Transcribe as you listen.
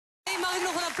mag ik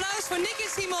nog een applaus voor Nick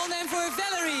en Simon en voor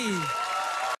Valerie.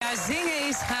 Ja, zingen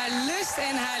is haar lust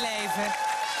en haar leven.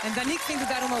 En Danique vindt het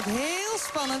daarom ook heel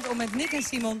spannend om met Nick en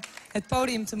Simon het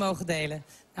podium te mogen delen.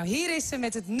 Nou, hier is ze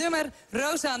met het nummer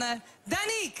Rosanne,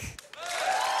 Danique.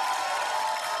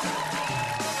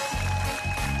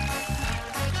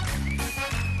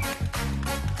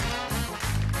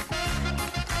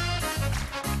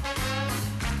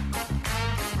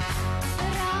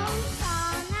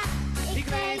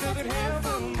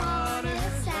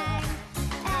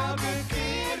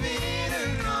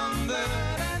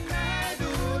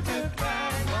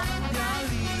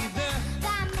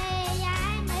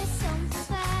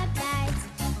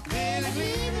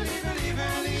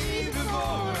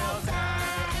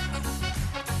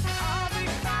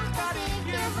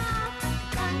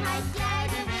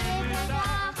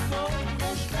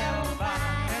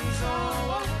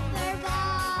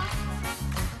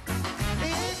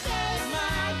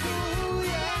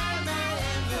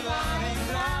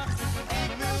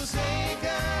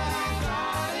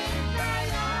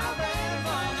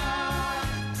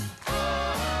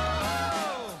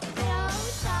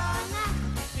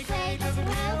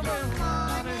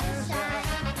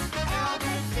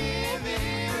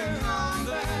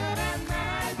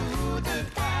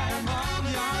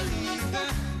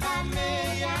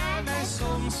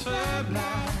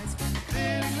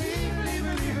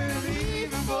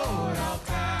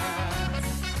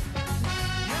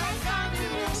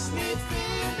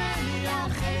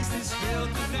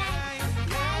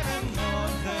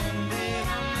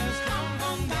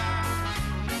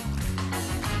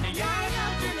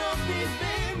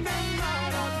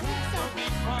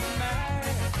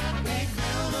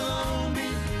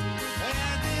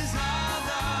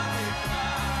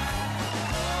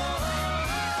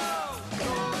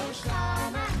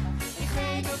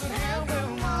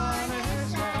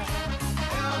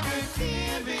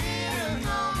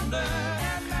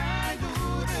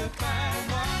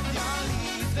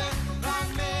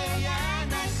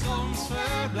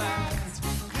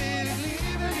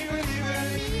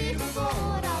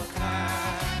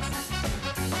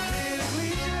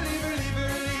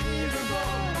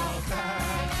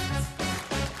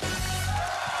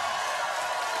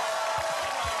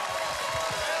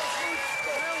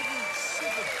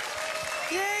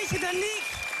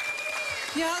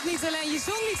 Je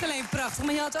zong niet alleen prachtig,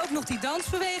 maar je had ook nog die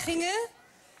dansbewegingen.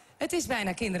 Het is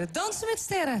bijna kinderen dansen met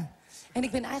sterren. En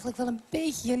ik ben eigenlijk wel een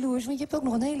beetje jaloers, want je hebt ook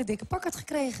nog een hele dikke pakkert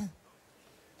gekregen.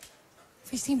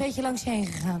 Of is die een beetje langs je heen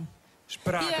gegaan?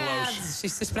 Sprakeloos. Ja, ze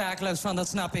is er sprakeloos van, dat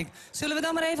snap ik. Zullen we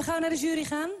dan maar even gauw naar de jury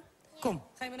gaan? Kom,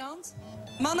 geef me de hand.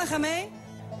 Mannen, ga mee.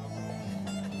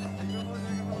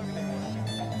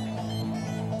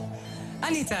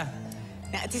 Anita.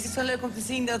 Ja, het is zo leuk om te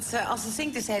zien dat ze, als ze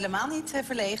zingt is ze helemaal niet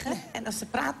verlegen. Nee. En als ze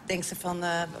praat, denkt ze van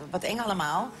wat eng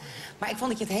allemaal. Maar ik vond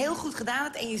dat je het heel goed gedaan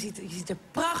hebt en je ziet er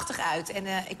prachtig uit. En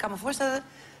ik kan me voorstellen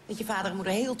dat je vader en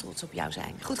moeder heel trots op jou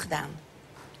zijn. Goed gedaan.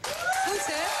 Goed,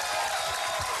 hè?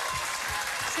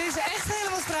 Ze is echt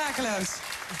helemaal sprakeloos.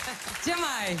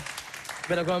 Jamai. Ik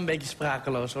ben ook wel een beetje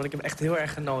sprakeloos, want ik heb echt heel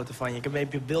erg genoten van je. Ik heb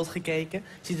even op beeld gekeken.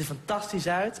 Je ziet er fantastisch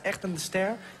uit, echt een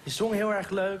ster. Je zong heel erg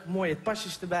leuk, mooie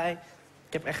pasjes erbij.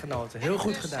 Ik heb echt genoten. Heel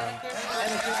goed gedaan.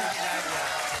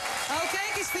 Oh,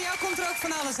 kijk eens, voor jou komt er ook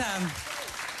van alles aan.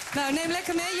 Nou, neem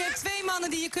lekker mee. Je hebt 2 mannen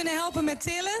die je kunnen helpen met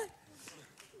tillen.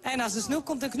 En als de snoep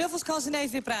komt en knuffels, kan ze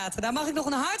ineens weer praten. Dan mag ik nog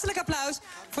een hartelijk applaus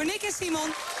voor Nick en Simon.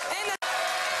 En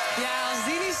ja, als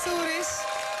die niet stoer is.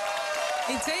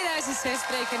 In 2006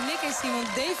 breken Nick en Simon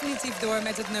definitief door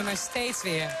met het nummer Steeds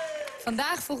Weer.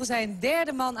 Vandaag voegen zij een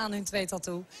 3e man aan hun tweetal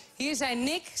toe. Hier zijn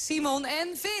Nick, Simon en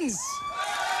Vince.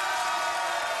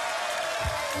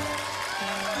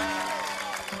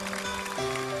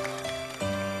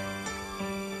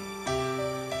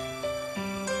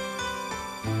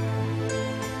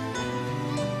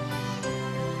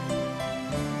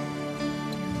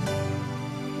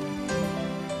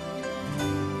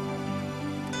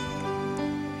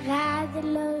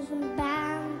 Radeloos een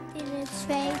baan in het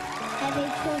zweet heb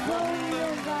ik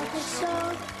gevonden wat ik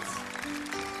zocht.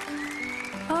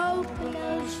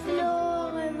 Hopeloos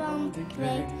verloren, want ik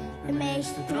weet, de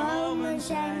meeste dromen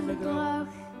zijn bedrog.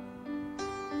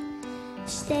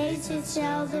 Steeds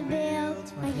hetzelfde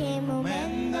beeld, maar geen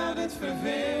moment dat het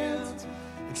verveelt.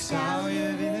 Ik zou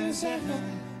je willen zeggen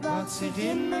wat zich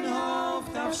in mijn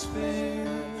hoofd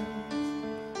afspeelt.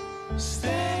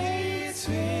 Steeds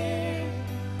weer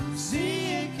zie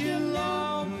ik je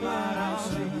lopen, maar als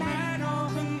ik mijn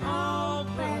ogen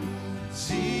open,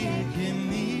 zie ik je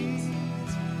niet.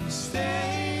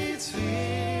 Steeds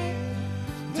weer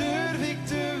durf ik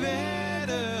te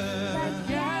wedden dat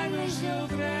jij me zult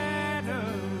redden.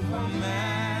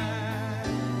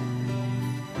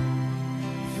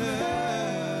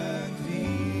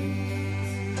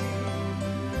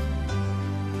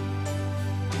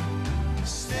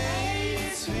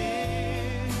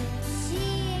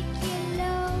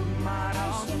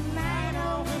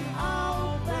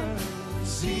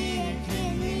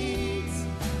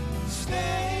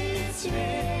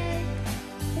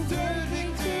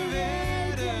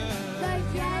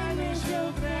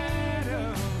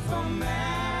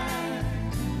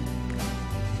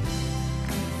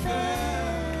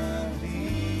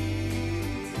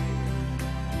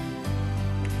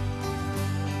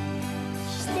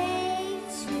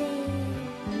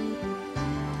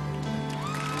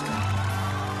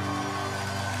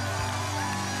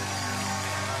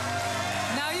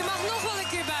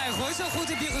 zo goed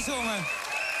heb je gezongen.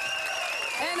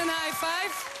 En een high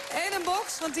five. En een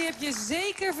box, want die heb je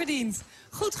zeker verdiend.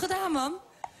 Goed gedaan, man.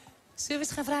 Zullen we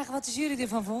eens gaan vragen wat de jury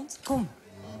ervan vond? Kom.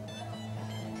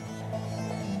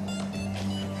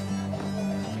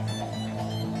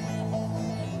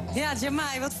 Ja,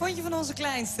 Jamai, wat vond je van onze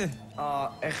kleinste? Oh,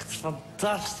 echt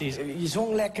fantastisch. Je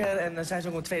zong lekker en zij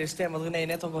zong een tweede stem, wat René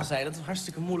net ook al zei. Dat was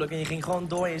hartstikke moeilijk en je ging gewoon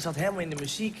door en je zat helemaal in de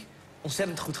muziek.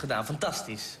 Ontzettend goed gedaan,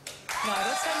 fantastisch. Nou,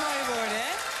 dat zijn mooie woorden, hè?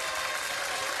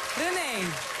 René.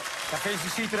 Ja, Kees,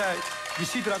 je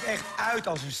ziet er ook echt uit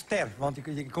als een ster. Want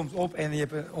je komt op en je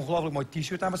hebt een ongelooflijk mooi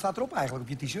t-shirt aan. Wat staat erop eigenlijk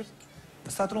op je t-shirt?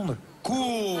 Wat staat eronder?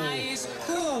 Cool! Hij is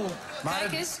cool. Maar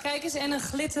kijk eens. En een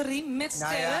glitterriem met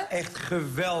sterren. Nou ja, echt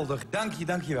geweldig. Dank je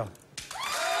wel.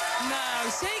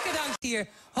 Nou, zeker dank hier.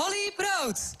 Holly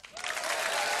Brood.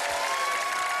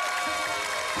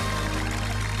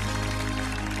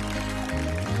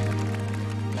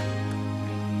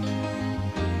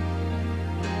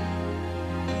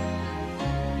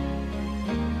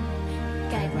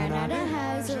 Kijk maar naar de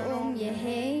huizen om je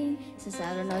heen. Ze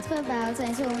zouden nooit gebouwd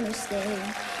zijn zonder steen.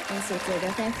 En zitten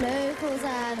er geen vleugels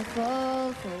aan een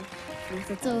vogel, vliegt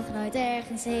er toch nooit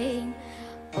ergens heen.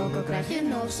 Ook al krijg je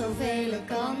nog zoveel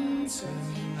kansen,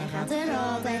 er gaat er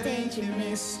altijd eentje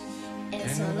mis.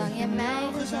 En zolang je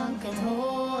mijn gezang kunt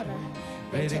horen,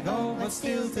 weet ik ook wat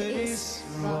stilte is.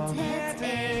 Want het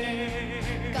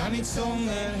een kan niet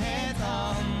zonder het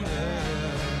ander.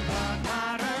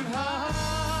 Maar een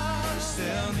hart,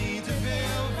 stel niet te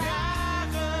veel vragen.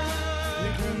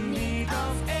 Je kunt niet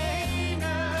als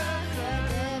enige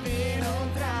de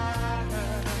wereld dragen.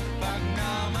 Pak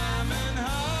nou maar mijn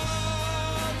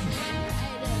hand en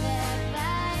mij de weg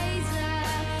wijzen.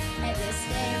 Het is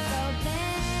geen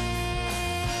probleem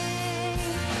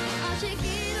als je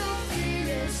keer op keer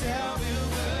jezelf wil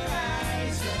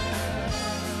bewijzen.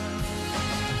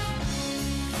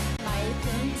 Maar je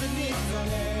kunt er niet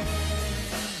alleen.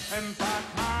 En pak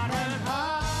maar een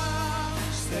hand,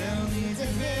 stel niet te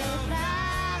veel vragen.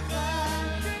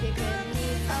 Je kunt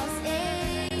niet als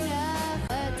enige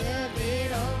de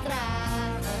wereld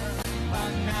dragen.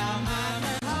 Pak nou maar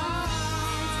mijn hand,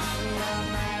 laat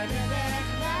mij de weg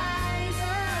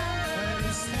wijzen. Er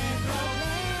is geen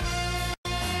probleem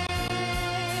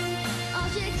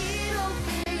als je keer op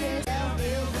keer jezelf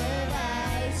wil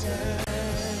bewijzen.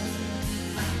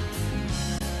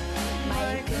 Maar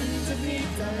je kunt het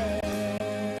niet alleen.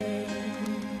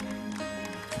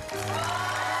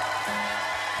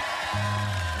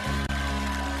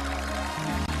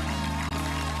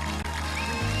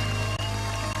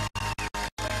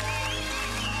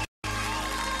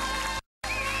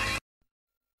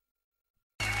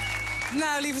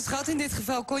 Nou, lieve schat, in dit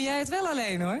geval kon jij het wel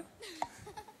alleen, hoor.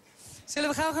 Zullen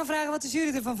we gauw gaan vragen wat de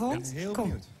jury ervan vond? Ik ben heel Kom,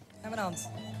 benieuwd. naar mijn hand.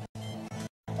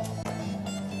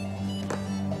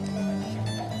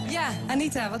 Ja,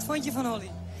 Anita, wat vond je van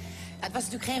Holly? Het was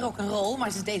natuurlijk geen rock'n'roll,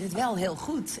 maar ze deed het wel heel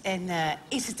goed. En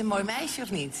is het een mooi meisje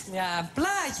of niet? Ja, een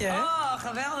plaatje, hè? Oh,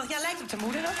 geweldig. Ja, lijkt op de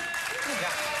moeder ook. Ja.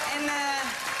 En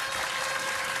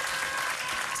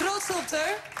Trots op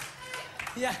haar.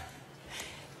 Ja.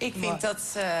 ik vind dat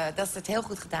ze het heel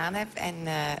goed gedaan heeft. En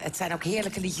het zijn ook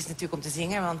heerlijke liedjes natuurlijk om te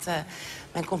zingen. Want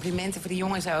mijn complimenten voor de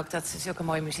jongens ook, dat ze zulke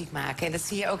mooie muziek maken. En dat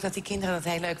zie je ook dat die kinderen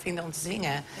dat heel leuk vinden om te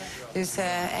zingen. Ja. Dus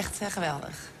echt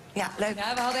geweldig. Ja, leuk.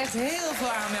 Ja, we hadden echt heel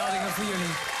veel aanmeldingen voor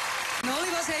jullie. En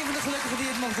Holly was een van de gelukkigen die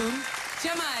het mocht doen.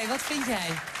 Jamai, wat vind jij?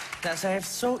 Nou, zij heeft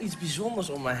zoiets bijzonders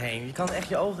om me heen. Je kan er echt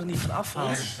je ogen er niet van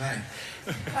afhouden.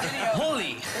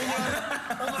 Holly.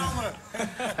 Onder andere.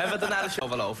 We hebben het er na de show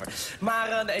wel over.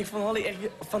 Maar nee, ik vond Holly echt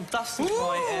fantastisch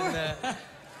mooi. En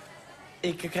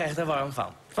ik krijg er warm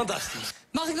van. Fantastisch.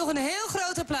 Mag ik nog een heel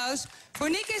groot applaus voor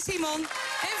Nick en Simon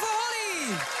en voor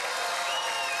Holly.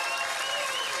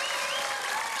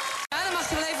 Ja, dan mag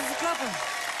je wel even verklappen.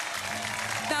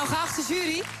 Nou, geachte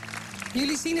jury,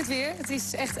 jullie zien het weer. Het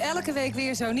is echt elke week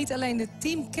weer zo. Niet alleen de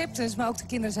teamcaptains, maar ook de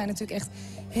kinderen zijn natuurlijk echt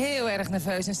heel erg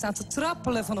nerveus en staan te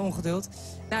trappelen van ongeduld.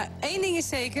 Nou, één ding is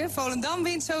zeker, Volendam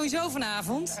wint sowieso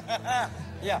vanavond.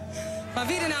 Ja. Maar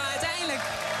wie er nou uiteindelijk...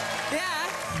 Ja...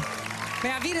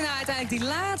 Maar ja, wie er nou uiteindelijk die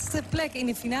laatste plek in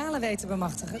de finale weet te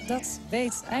bemachtigen, dat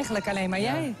weet eigenlijk alleen maar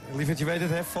jij. Lieverd, je weet het,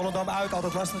 hè? Volendam uit,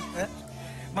 altijd lastig. Hè?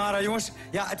 Maar jongens,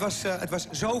 ja, het was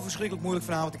zo verschrikkelijk moeilijk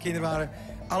vanavond. De kinderen waren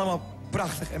allemaal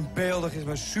prachtig en beeldig. Het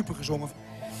was super gezongen.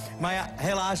 Maar ja,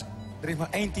 helaas, er is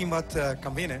maar één team wat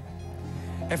kan winnen.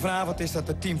 En vanavond is dat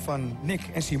het team van Nick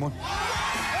en Simon.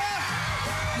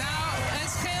 Nou,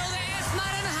 het scheelde echt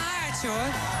maar een haartje,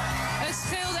 hoor. Het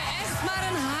scheelde echt maar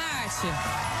een haartje.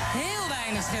 Heel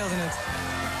weinig scheelde het.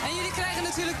 En jullie krijgen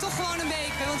natuurlijk toch gewoon een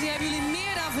beker, want die hebben jullie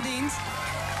meer dan verdiend.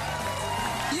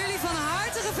 Jullie van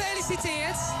harte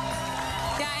gefeliciteerd.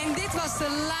 Ja, en dit was de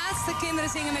laatste Kinderen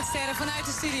zingen met sterren vanuit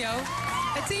de studio.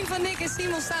 Het team van Nick en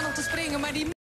Simon staan op te springen, maar die...